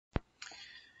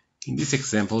In this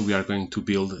example, we are going to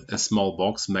build a small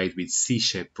box made with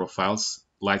C-shaped profiles,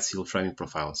 light seal framing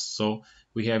profiles. So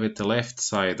we have at the left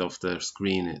side of the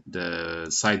screen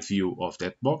the side view of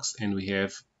that box, and we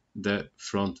have the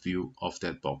front view of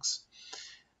that box.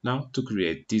 Now, to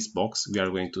create this box, we are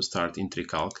going to start in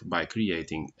Tricalc by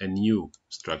creating a new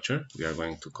structure. We are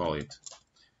going to call it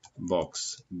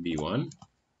box B1.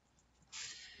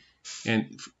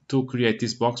 And to create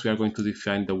this box, we are going to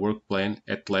define the work plane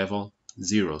at level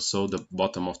 0. So the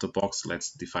bottom of the box,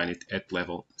 let's define it at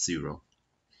level 0.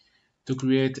 To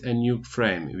create a new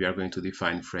frame, we are going to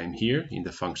define frame here in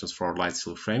the functions for light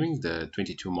seal framing, the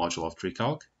 22 module of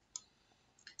Tricalc.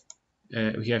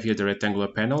 We have here the rectangular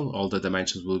panel. All the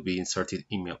dimensions will be inserted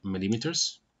in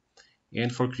millimeters.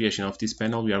 And for creation of this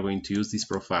panel, we are going to use this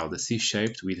profile, the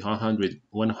C-shaped with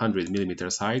 100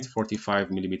 millimeters height,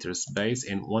 45 millimeters base,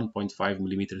 and 1.5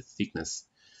 millimeter thickness.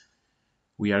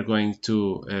 We are going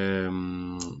to,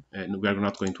 and we are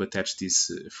not going to attach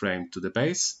this frame to the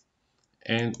base,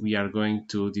 and we are going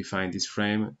to define this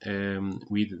frame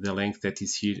with the length that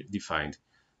is here defined.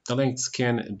 The lengths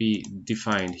can be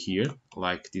defined here,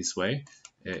 like this way,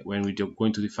 when we're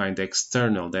going to define the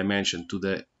external dimension to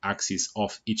the axis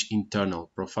of each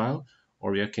internal profile,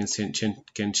 or we can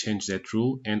change that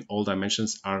rule, and all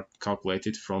dimensions are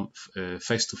calculated from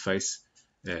face to face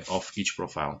of each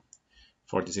profile.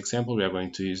 For this example, we are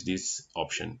going to use this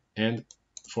option. And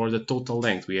for the total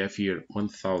length, we have here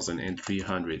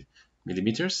 1300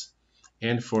 millimeters.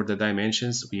 And for the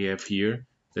dimensions, we have here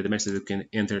the dimensions that we can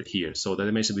enter here. So the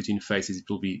dimension between faces, it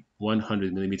will be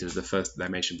 100 millimeters, the first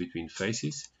dimension between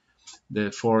faces. The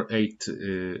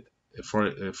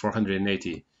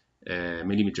 480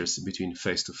 millimeters between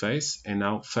face to face. And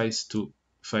now face to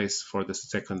face for the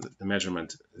second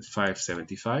measurement,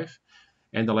 575.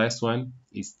 And the last one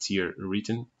is here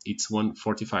written, it's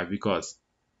 145, because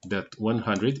that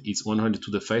 100 is 100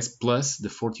 to the face plus the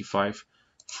 45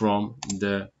 from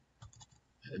the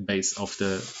base of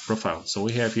the profile. So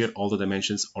we have here all the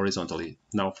dimensions horizontally.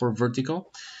 Now for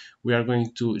vertical, we are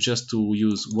going to just to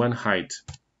use one height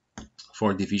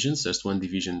for divisions, just one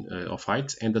division of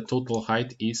height, and the total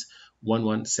height is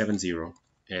 1170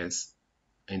 as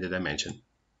in the dimension.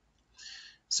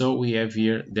 So we have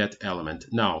here that element.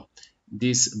 Now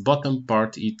this bottom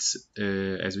part, it's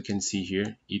as we can see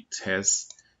here, it has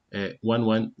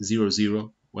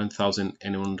 1100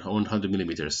 1100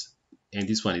 millimeters, and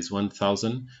this one is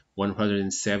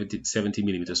 1170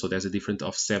 millimeters. So there's a difference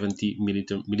of 70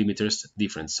 millimeters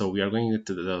difference. So we are going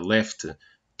to the left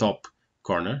top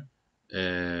corner,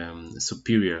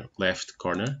 superior left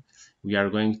corner. We are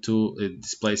going to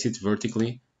displace it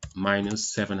vertically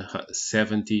minus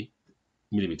 70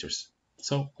 millimeters.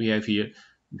 So we have here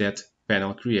that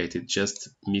panel created, just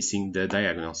missing the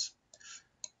diagonals.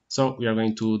 So we are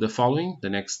going to the following, the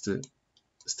next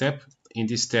step. In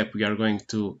this step, we are going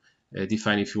to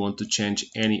define if you want to change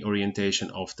any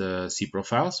orientation of the C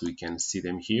profiles. We can see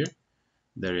them here,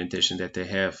 the orientation that they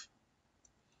have,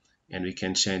 and we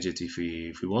can change it if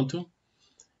we want to.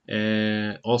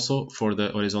 Also, for the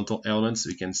horizontal elements,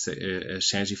 we can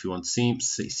change if you want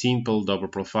simple, double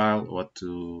profile,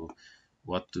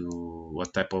 what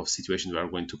type of situation we are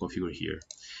going to configure here.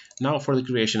 Now for the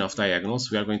creation of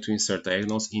diagonals, we are going to insert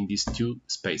diagonals in these two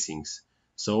spacings.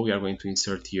 So we are going to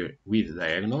insert here with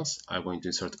diagonals. I'm going to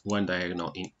insert one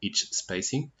diagonal in each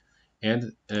spacing,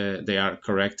 and they are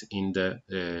correct in the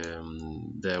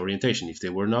orientation. If they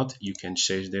were not, you can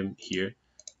change them here,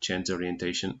 change the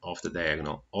orientation of the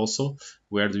diagonal. Also,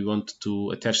 where do we want to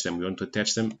attach them? We want to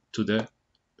attach them to the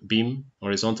beam,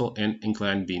 horizontal and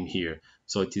inclined beam here.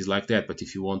 So it is like that, but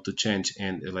if you want to change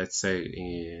and let's say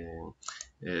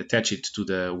attach it to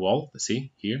the wall,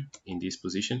 see here in this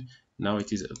position, now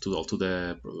it is to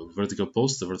the vertical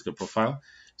post, the vertical profile.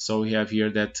 So we have here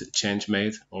that change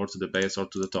made, or to the base or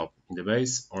to the top, in the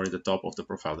base or in the top of the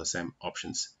profile, the same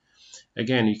options.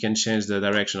 Again, you can change the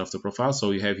direction of the profile.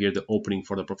 So you have here the opening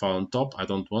for the profile on top. I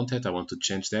don't want it, I want to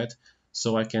change that.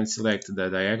 So I can select the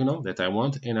diagonal that I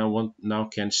want, and now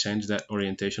can change the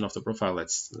orientation of the profile.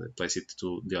 Let's place it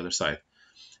to the other side.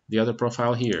 The other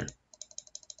profile here,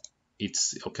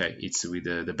 it's okay, it's with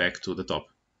the back to the top.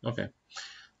 Okay,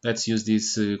 let's use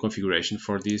this configuration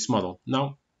for this model.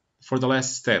 Now, for the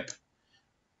last step,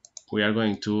 we are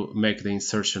going to make the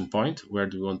insertion point. Where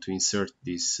do we want to insert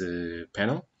this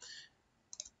panel?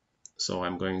 So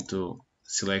I'm going to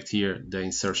select here the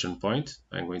insertion point.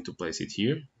 I'm going to place it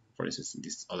here, for instance, in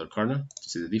this other corner to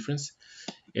see the difference.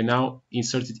 And now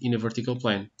insert it in a vertical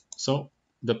plane. So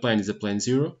the plane is a plane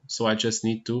 0, so I just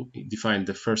need to define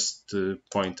the first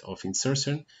point of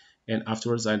insertion, and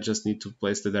afterwards I just need to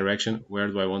place the direction where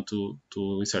do I want to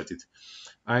insert it.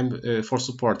 For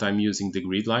support I'm using the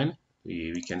grid line.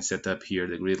 We can set up here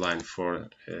the grid line for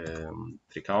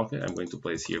Tricalc. I'm going to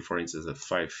place here, for instance, a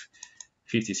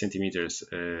 50 centimeters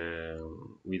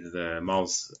with the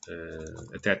mouse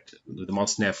attached, the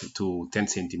mouse snap to 10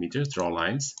 centimeters, draw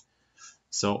lines.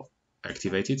 So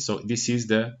activate it. So this is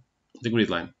the grid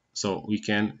line. So we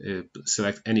can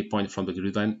select any point from the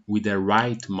grid line with the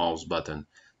right mouse button.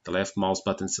 The left mouse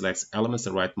button selects elements,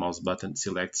 the right mouse button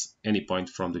selects any point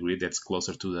from the grid that's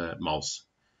closer to the mouse,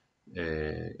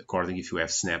 according if you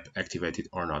have snap activated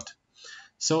or not.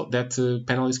 So that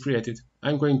panel is created.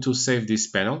 I'm going to save this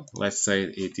panel. Let's say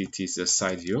it is a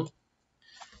side view,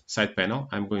 side panel.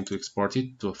 I'm going to export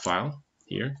it to a file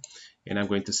here, and I'm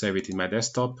going to save it in my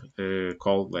desktop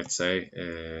called, let's say,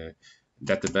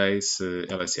 database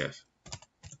LSF.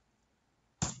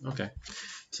 Okay,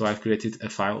 so I've created a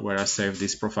file where I save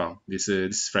this profile,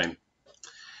 this frame.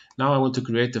 Now I want to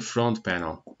create the front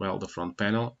panel. Well, the front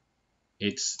panel,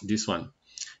 it's this one.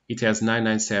 It has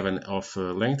 997 of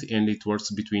length, and it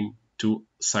works between two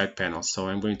side panels. So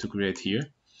I'm going to create here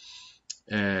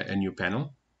a new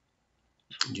panel,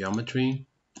 geometry,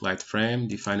 light frame,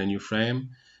 define a new frame.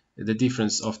 The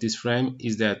difference of this frame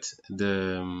is that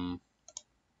the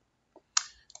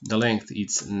length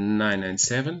is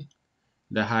 997,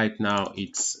 the height now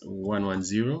it's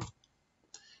 110.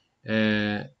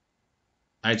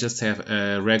 I just have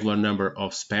a regular number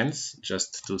of spans,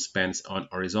 just two spans on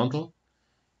horizontal,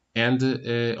 and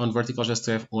on vertical just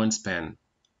to have one span.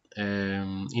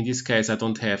 In this case I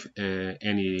don't have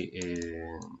any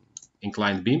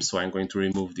inclined beam, so I'm going to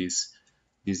remove this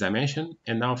dimension.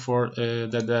 And now for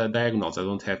the diagonals, I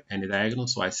don't have any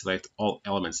diagonals, so I select all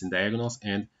elements in diagonals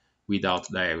and without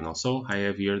diagonal. So I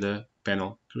have here the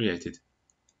panel created.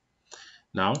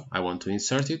 Now I want to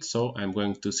insert it, so I'm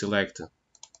going to select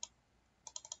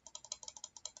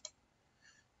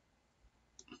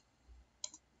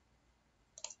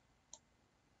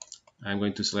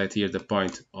here the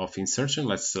point of insertion.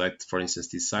 Let's select, for instance,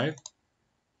 this side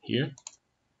here.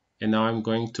 And now I'm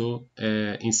going to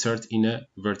insert in a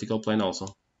vertical plane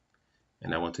also.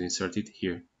 And I want to insert it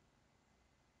here.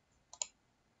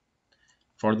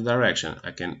 For the direction,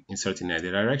 I can insert in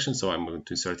any direction, so I'm going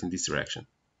to insert in this direction.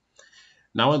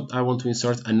 Now I want to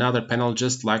insert another panel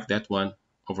just like that one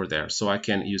over there. So I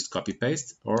can use copy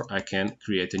paste, or I can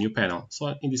create a new panel.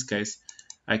 So in this case,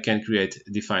 I can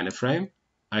define a frame.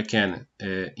 I can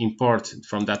import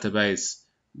from database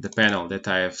the panel that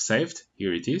I have saved.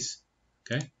 Here it is.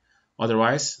 Okay.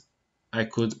 Otherwise, I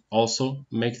could also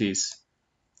make this.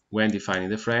 When defining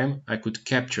the frame, I could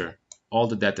capture all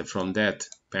the data from that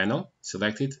panel,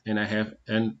 select it, and I have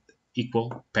an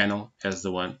equal panel as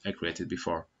the one I created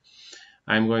before.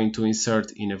 I'm going to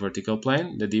insert in a vertical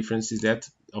plane. The difference is that,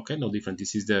 okay, no different.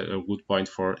 This is the good point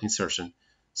for insertion.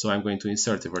 So I'm going to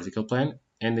insert a vertical plane,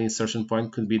 and the insertion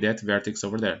point could be that vertex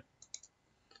over there.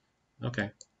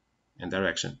 Okay, and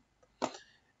direction.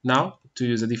 Now, to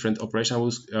use a different operation,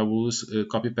 I will use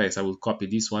copy paste. I will copy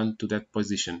this one to that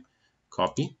position.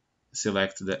 Copy,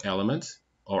 select the element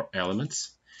or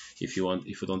elements. If you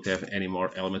don't have any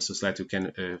more elements to select, you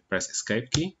can press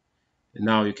escape key.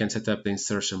 Now you can set up the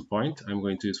insertion point. I'm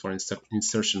going to use for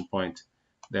insertion point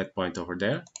that point over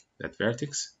there, that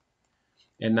vertex.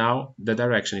 And now the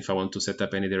direction, if I want to set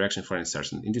up any direction for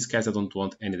insertion. In this case, I don't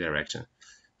want any direction.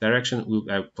 Direction will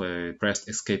I pressed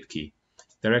escape key.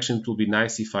 Direction, it will be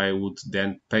nice if I would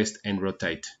then paste and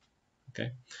rotate.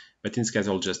 Okay, but in this case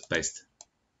I'll just paste.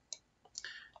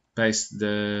 Paste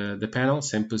the panel,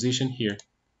 same position here.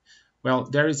 Well,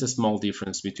 there is a small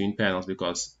difference between panels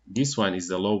because this one is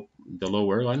the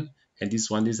lower one and this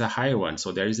one is a higher one.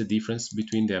 So there is a difference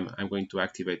between them. I'm going to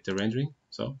activate the rendering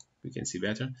so we can see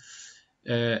better.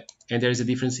 And there is a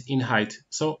difference in height.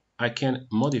 So I can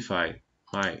modify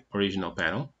my original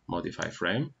panel, modify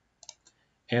frame,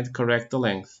 and correct the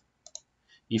length.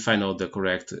 If I know the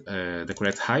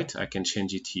correct height, I can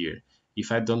change it here.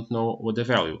 If I don't know what the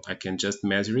value, I can just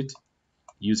measure it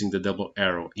using the double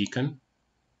arrow icon.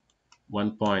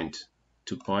 1 point,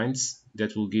 2 points,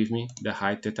 that will give me the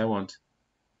height that I want.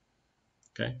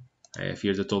 Okay, I have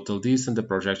here the total distance, the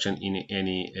projection in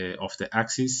any of the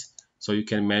axes, so you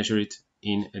can measure it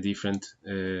in a different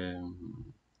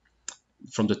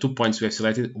from the 2 points we have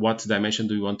selected. What dimension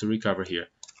do you want to recover here?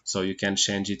 So you can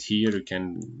change it here. You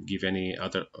can give any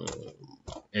other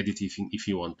edit if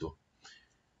you want to.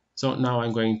 So now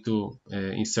I'm going to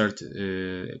insert,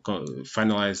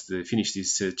 finish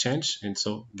this change, and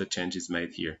so the change is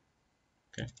made here.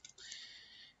 Okay.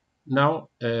 Now,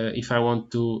 if I want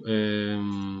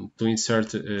to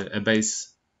insert a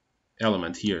base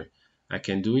element here, I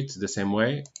can do it the same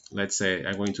way. Let's say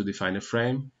I'm going to define a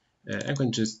frame. I'm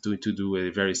going just to do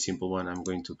a very simple one. I'm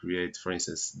going to create, for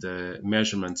instance, the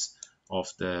measurements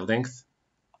of the length.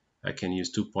 I can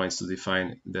use 2 points to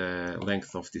define the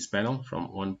length of this panel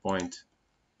from one point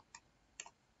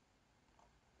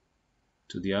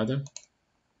to the other,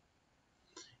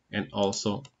 and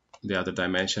also the other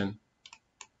dimension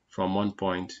from one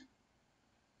point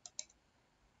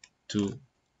to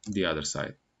the other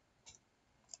side.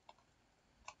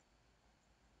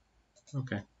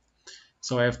 Okay,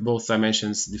 so I have both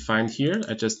dimensions defined here.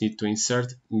 I just need to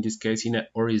insert, in this case, in a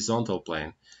horizontal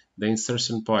plane. The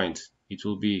insertion point, it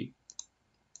will be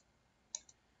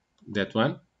that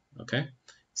one. Okay,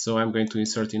 so I'm going to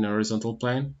insert in a horizontal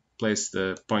plane, place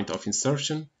the point of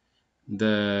insertion,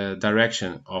 the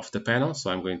direction of the panel,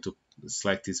 so I'm going to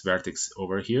select this vertex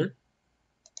over here.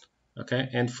 Okay,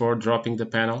 and for dropping the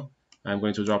panel, I'm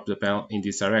going to drop the panel in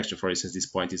this direction. For instance, this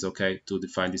point is okay to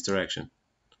define this direction.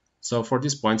 So for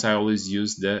these points, I always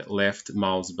use the left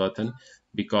mouse button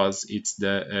because it's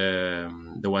the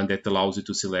one that allows you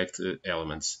to select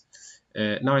elements.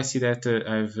 Now I see that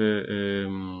I've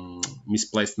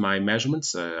misplaced my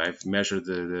measurements. I've measured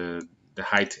the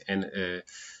height and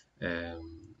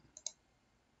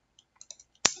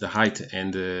the height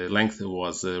and the length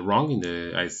was wrong.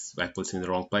 I put it in the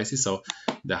wrong places, so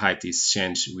the height is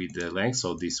changed with the length.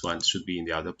 So this one should be in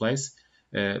the other place.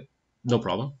 No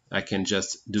problem. I can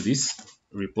just do this.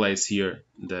 Replace here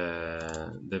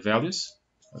the values.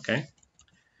 Okay,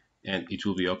 and it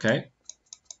will be okay.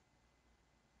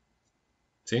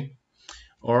 See?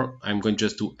 Or I'm going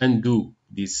just to undo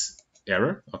this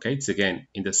error. Okay, it's again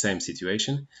in the same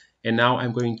situation, and now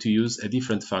I'm going to use a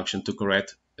different function to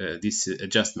correct these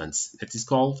adjustments. That is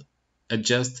called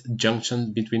adjust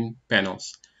junction between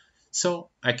panels. So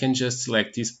I can just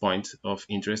select this point of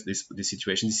interest, this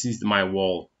situation. This is my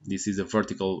wall, this is a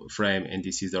vertical frame, and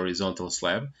this is the horizontal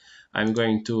slab. I'm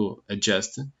going to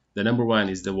adjust. The number 1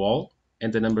 is the wall,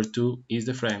 and the number 2 is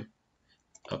the frame.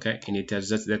 Okay, and it has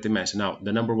just that dimension. Now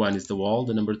the number 1 is the wall,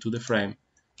 the number 2 the frame.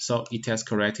 So it has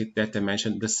corrected that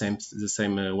dimension the same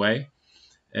way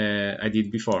I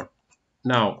did before.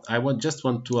 Now I just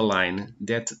want to align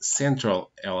that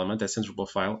central element, that central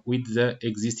profile, with the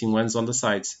existing ones on the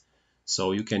sides.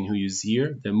 So you can use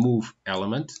here the move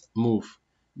element, move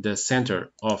the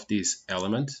center of this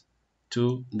element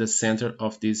to the center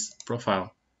of this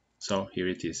profile. So here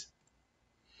it is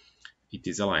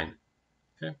aligned.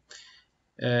 Okay.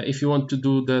 If you want to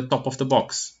do the top of the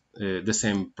box, the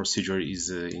same procedure is,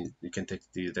 you can take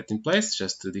that in place,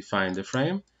 just to define the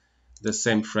frame, the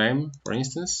same frame, for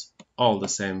instance, all the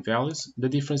same values. The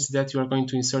difference is that you are going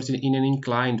to insert it in an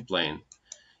inclined plane.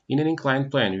 In an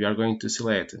inclined plane, we are going to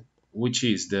select which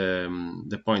is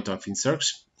the point of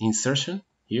insertion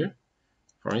here,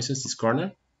 for instance, this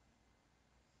corner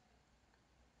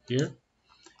here,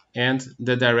 and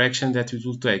the direction that it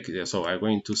will take. So I'm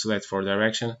going to select for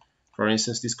direction, for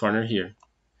instance, this corner here.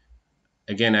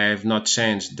 Again, I have not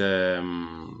changed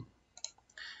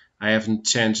I haven't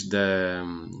changed the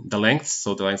lengths,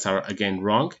 so the lengths are again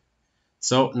wrong.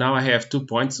 So now I have 2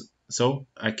 points, so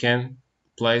I can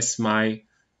place my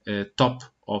top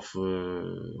of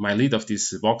my lid of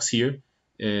this box here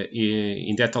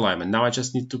in that alignment. Now I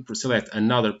just need to select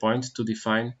another point to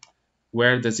define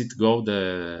where does it go,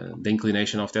 the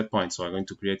inclination of that point. So I'm going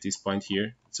to create this point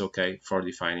here. It's okay for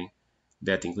defining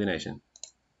that inclination.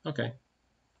 Okay.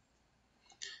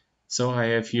 So I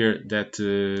have here that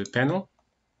panel.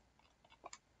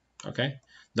 Okay,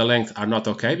 the lengths are not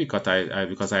okay because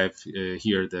I have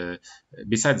here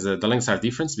besides the lengths are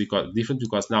different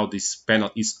because now this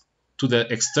panel is to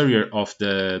the exterior of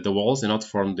the walls and not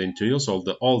from the interior, so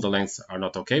all the lengths are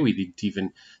not okay. We didn't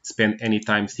even spend any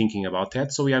time thinking about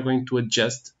that, so we are going to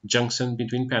adjust junction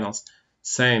between panels.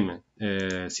 Same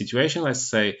situation. Let's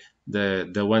say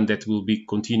the one that will be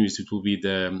continuous, it will be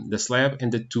the slab,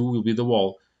 and the 2 will be the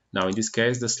wall. Now in this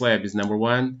case the slab is number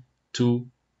 1, 2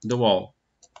 the wall.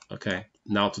 Okay,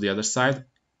 now to the other side,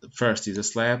 first is the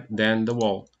slab, then the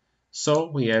wall. So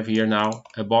we have here now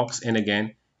a box, and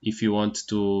again, if you want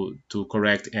to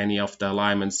correct any of the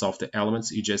alignments of the elements,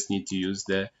 you just need to use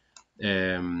the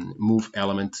move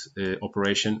element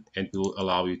operation, and it will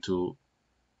allow you to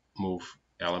move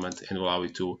element and will allow you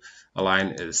to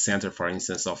align the center, for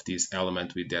instance, of this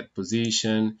element with that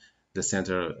position. The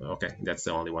center, okay, that's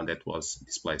the only one that was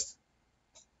displaced.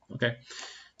 Okay,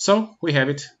 so we have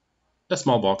it. A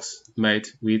small box made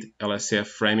with LSF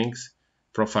framings,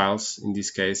 profiles, in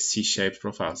this case C-shaped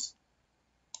profiles.